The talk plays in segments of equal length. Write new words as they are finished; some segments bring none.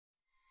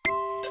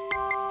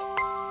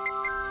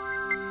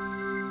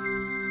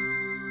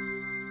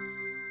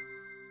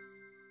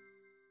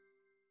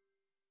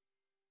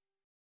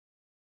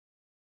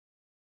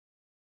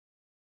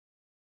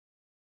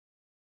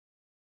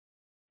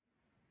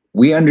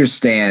We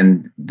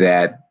understand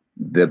that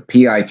the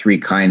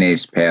PI3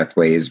 kinase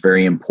pathway is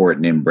very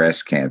important in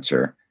breast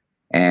cancer,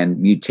 and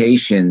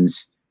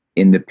mutations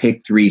in the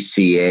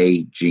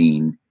PIK3CA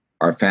gene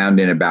are found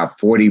in about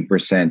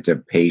 40%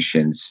 of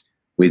patients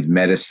with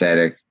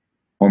metastatic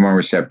hormone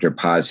receptor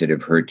positive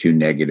HER2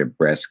 negative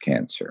breast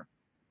cancer.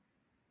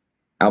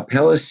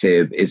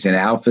 Alpelisib is an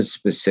alpha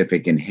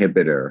specific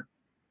inhibitor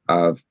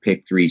of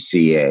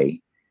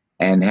PIK3CA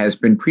and has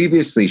been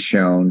previously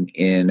shown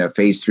in a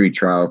phase 3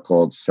 trial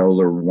called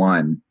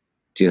SOLAR-1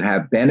 to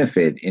have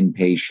benefit in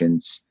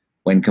patients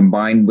when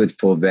combined with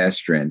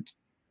Fulvestrant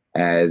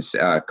as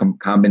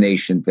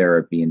combination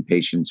therapy in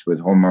patients with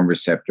hormone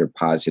receptor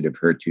positive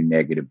HER2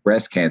 negative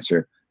breast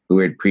cancer who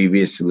had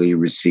previously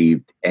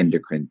received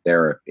endocrine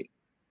therapy.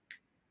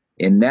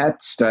 In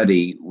that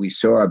study, we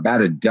saw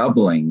about a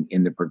doubling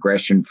in the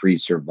progression-free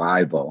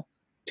survival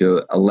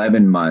to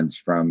 11 months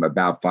from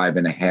about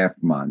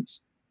 5.5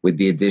 months with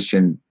the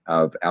addition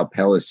of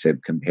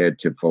Alpelisib compared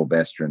to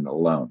Fulvestrant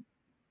alone.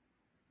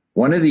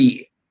 One of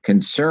the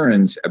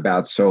concerns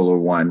about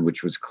SOLAR-1,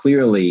 which was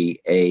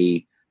clearly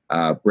a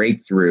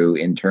breakthrough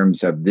in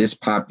terms of this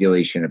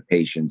population of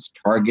patients,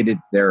 targeted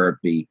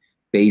therapy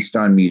based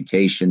on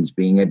mutations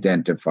being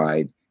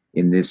identified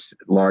in this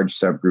large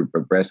subgroup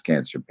of breast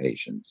cancer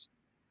patients.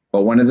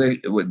 But one of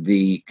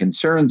the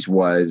concerns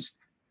was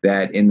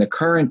that in the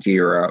current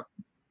era,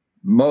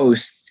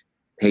 most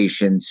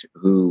patients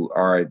who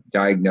are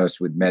diagnosed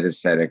with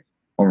metastatic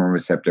hormone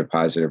receptor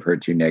positive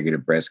HER2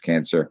 negative breast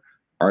cancer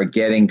are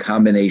getting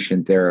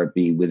combination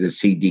therapy with a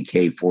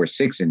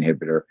CDK4/6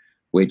 inhibitor,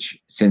 which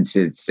since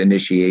its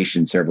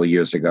initiation several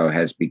years ago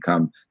has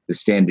become the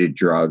standard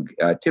drug,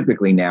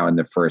 typically now in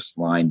the first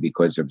line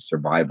because of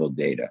survival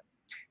data.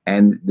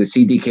 And the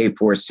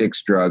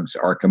CDK4/6 drugs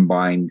are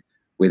combined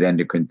with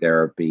endocrine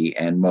therapy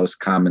and most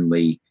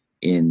commonly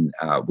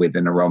with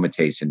an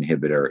aromatase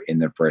inhibitor in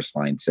the first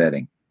line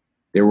setting.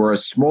 There were a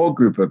small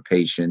group of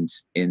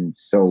patients in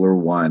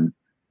SOLAR-1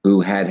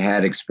 who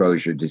had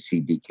exposure to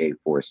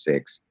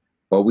CDK4/6,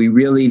 but we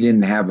really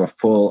didn't have a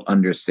full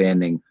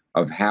understanding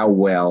of how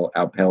well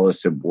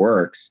Alpelisib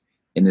works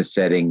in the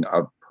setting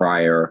of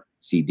prior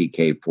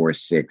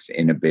CDK4/6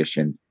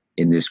 inhibition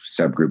in this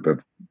subgroup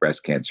of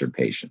breast cancer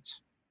patients.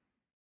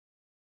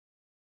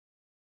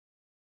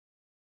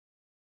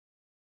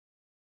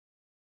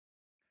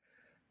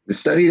 The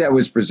study that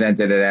was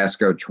presented at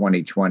ASCO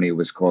 2020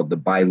 was called the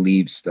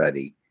BYLieve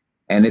study,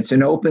 and it's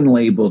an open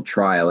label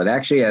trial. It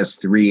actually has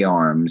 3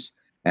 arms,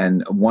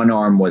 and one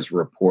arm was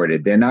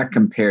reported. They're not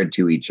compared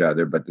to each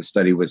other, but the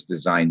study was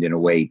designed in a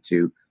way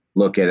to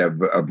look at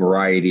a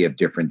variety of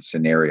different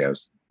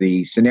scenarios.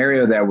 The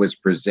scenario that was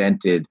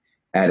presented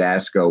at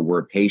ASCO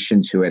were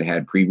patients who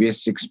had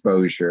previous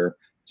exposure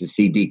to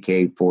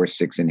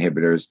CDK4/6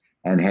 inhibitors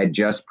and had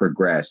just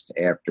progressed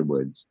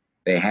afterwards.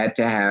 They had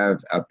to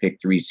have a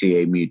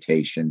PIK3CA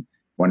mutation,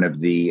 one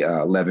of the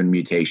 11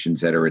 mutations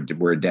that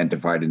were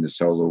identified in the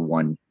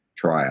SOLAR-1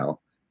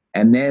 trial.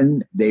 And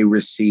then they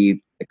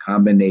received a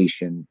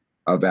combination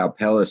of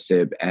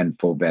Alpelisib and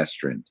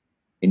Fulvestrant.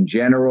 In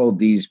general,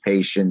 these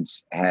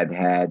patients had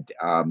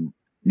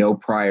no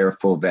prior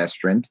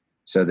Fulvestrant,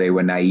 so they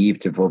were naive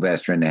to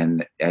Fulvestrant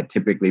and had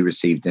typically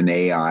received an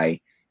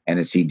AI and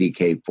a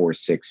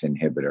CDK4/6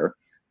 inhibitor.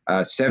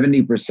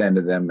 70%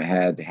 of them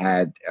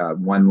had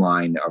one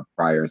line of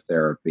prior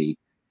therapy,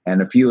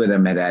 and a few of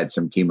them had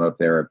some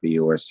chemotherapy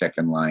or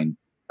second line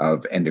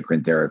of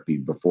endocrine therapy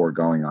before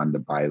going on the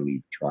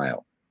BYLieve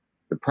trial.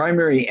 The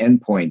primary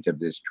endpoint of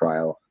this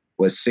trial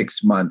was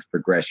 6-month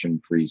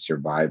progression-free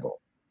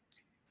survival.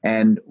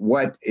 And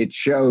what it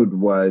showed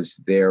was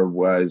there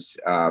was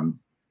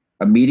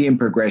a median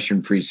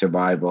progression-free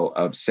survival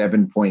of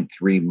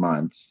 7.3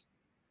 months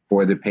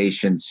for the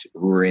patients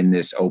who were in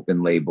this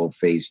open label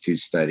phase 2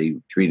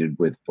 study treated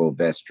with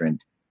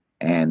Fulvestrant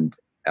and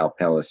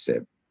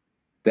Alpelisib.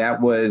 That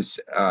was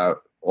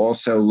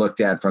also looked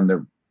at from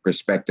the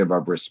perspective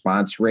of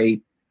response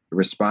rate. The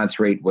response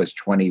rate was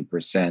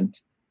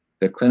 20%.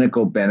 The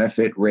clinical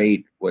benefit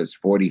rate was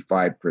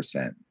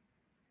 45%.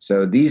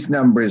 So these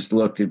numbers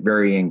looked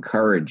very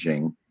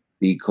encouraging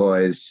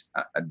because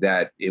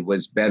that it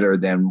was better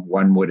than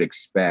one would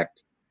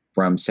expect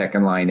from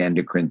second-line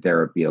endocrine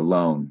therapy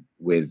alone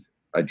with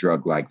a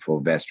drug like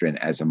Fulvestrant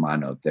as a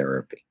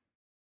monotherapy.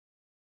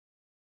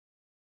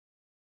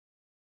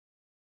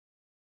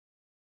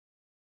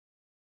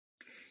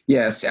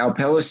 Yes,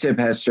 Alpelisib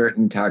has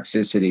certain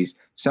toxicities,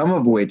 some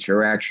of which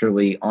are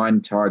actually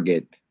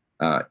on-target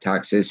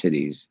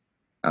toxicities.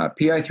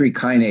 PI3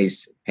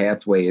 kinase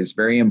pathway is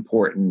very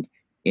important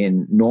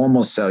in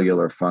normal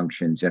cellular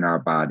functions in our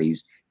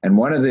bodies, and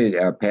one of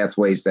the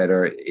pathways that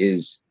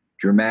is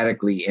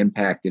dramatically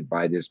impacted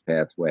by this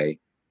pathway,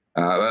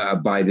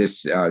 by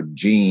this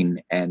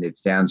gene and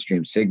its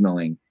downstream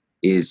signaling,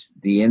 is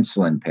the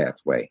insulin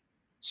pathway.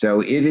 So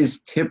it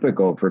is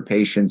typical for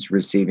patients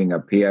receiving a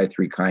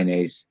PI3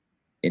 kinase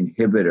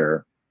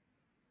inhibitor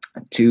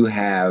to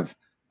have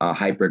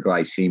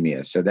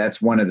hyperglycemia. So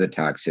that's one of the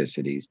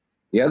toxicities.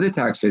 The other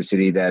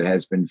toxicity that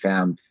has been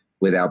found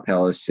with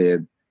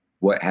Alpelisib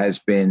what has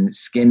been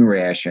skin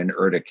rash and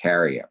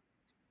urticaria.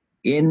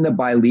 In the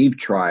BYLieve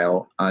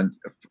trial, a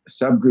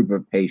subgroup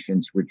of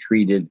patients were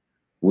treated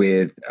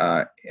with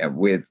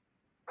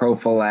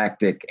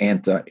prophylactic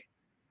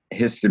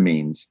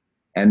antihistamines,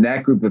 and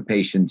that group of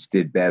patients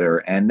did better.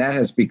 And that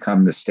has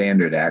become the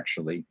standard,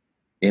 actually,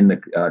 in the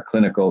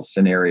clinical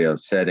scenario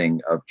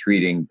setting of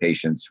treating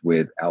patients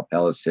with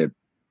Alpelisib,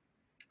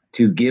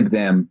 to give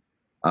them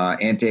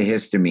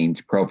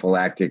antihistamines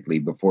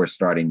prophylactically before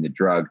starting the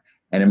drug.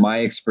 And in my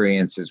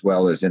experience, as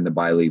well as in the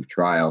BYLieve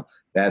trial,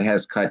 that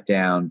has cut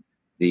down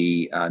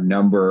the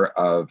number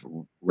of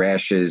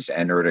rashes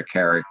and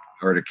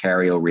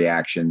urticarial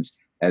reactions,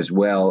 as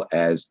well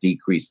as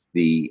decreased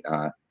the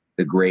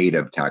grade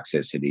of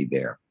toxicity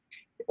there.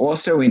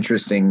 Also,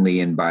 interestingly,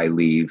 in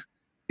BYLieve,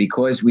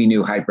 because we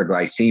knew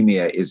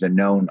hyperglycemia is a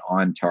known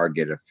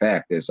on-target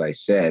effect, as I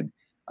said,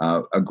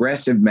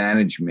 aggressive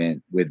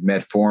management with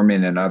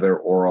metformin and other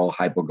oral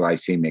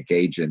hypoglycemic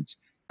agents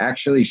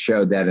actually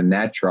showed that in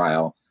that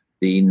trial,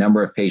 the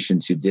number of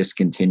patients who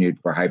discontinued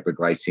for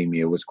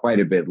hyperglycemia was quite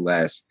a bit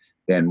less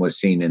than was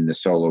seen in the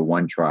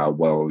SOLAR-1 trial,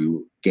 while we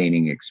were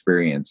gaining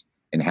experience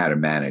in how to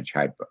manage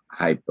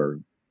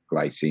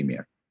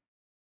hyperglycemia.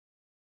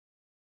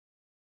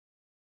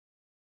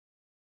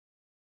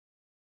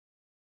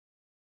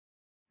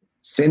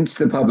 Since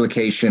the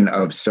publication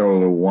of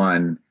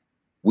SOLAR-1,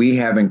 we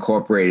have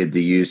incorporated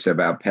the use of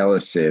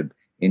Alpelisib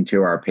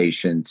into our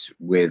patients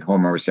with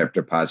hormone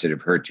receptor positive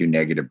HER2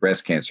 negative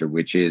breast cancer,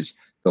 which is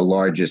the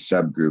largest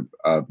subgroup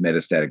of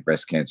metastatic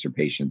breast cancer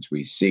patients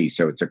we see.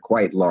 So it's a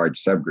quite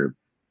large subgroup.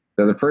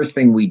 So the first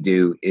thing we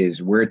do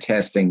is we're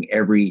testing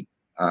every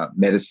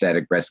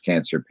metastatic breast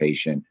cancer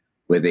patient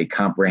with a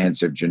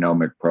comprehensive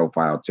genomic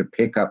profile to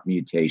pick up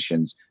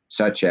mutations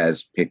such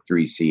as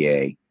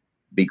PIK3CA,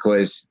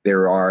 because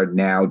there are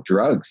now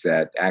drugs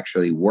that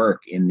actually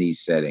work in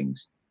these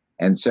settings.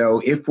 And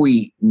so if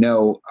we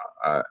know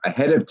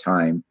ahead of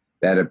time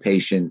that a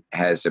patient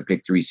has a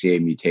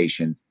PIK3CA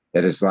mutation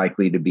that is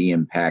likely to be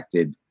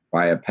impacted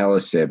by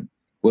Alpelisib,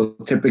 we'll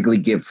typically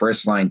give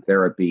first-line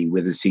therapy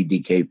with a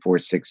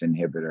CDK4/6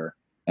 inhibitor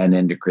and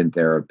endocrine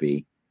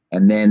therapy.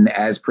 And then,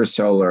 as per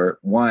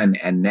SOLAR-1,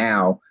 and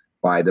now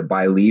by the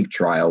BYLieve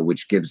trial,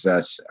 which gives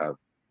us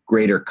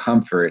greater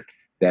comfort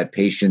that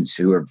patients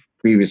who have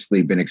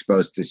previously been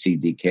exposed to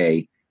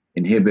CDK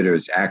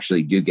inhibitors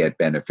actually do get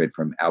benefit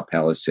from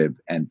Alpelisib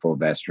and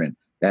Fulvestrant.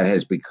 That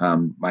has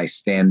become my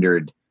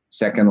standard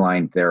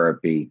second-line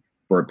therapy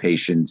for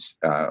patients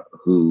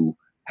who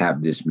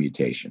have this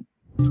mutation.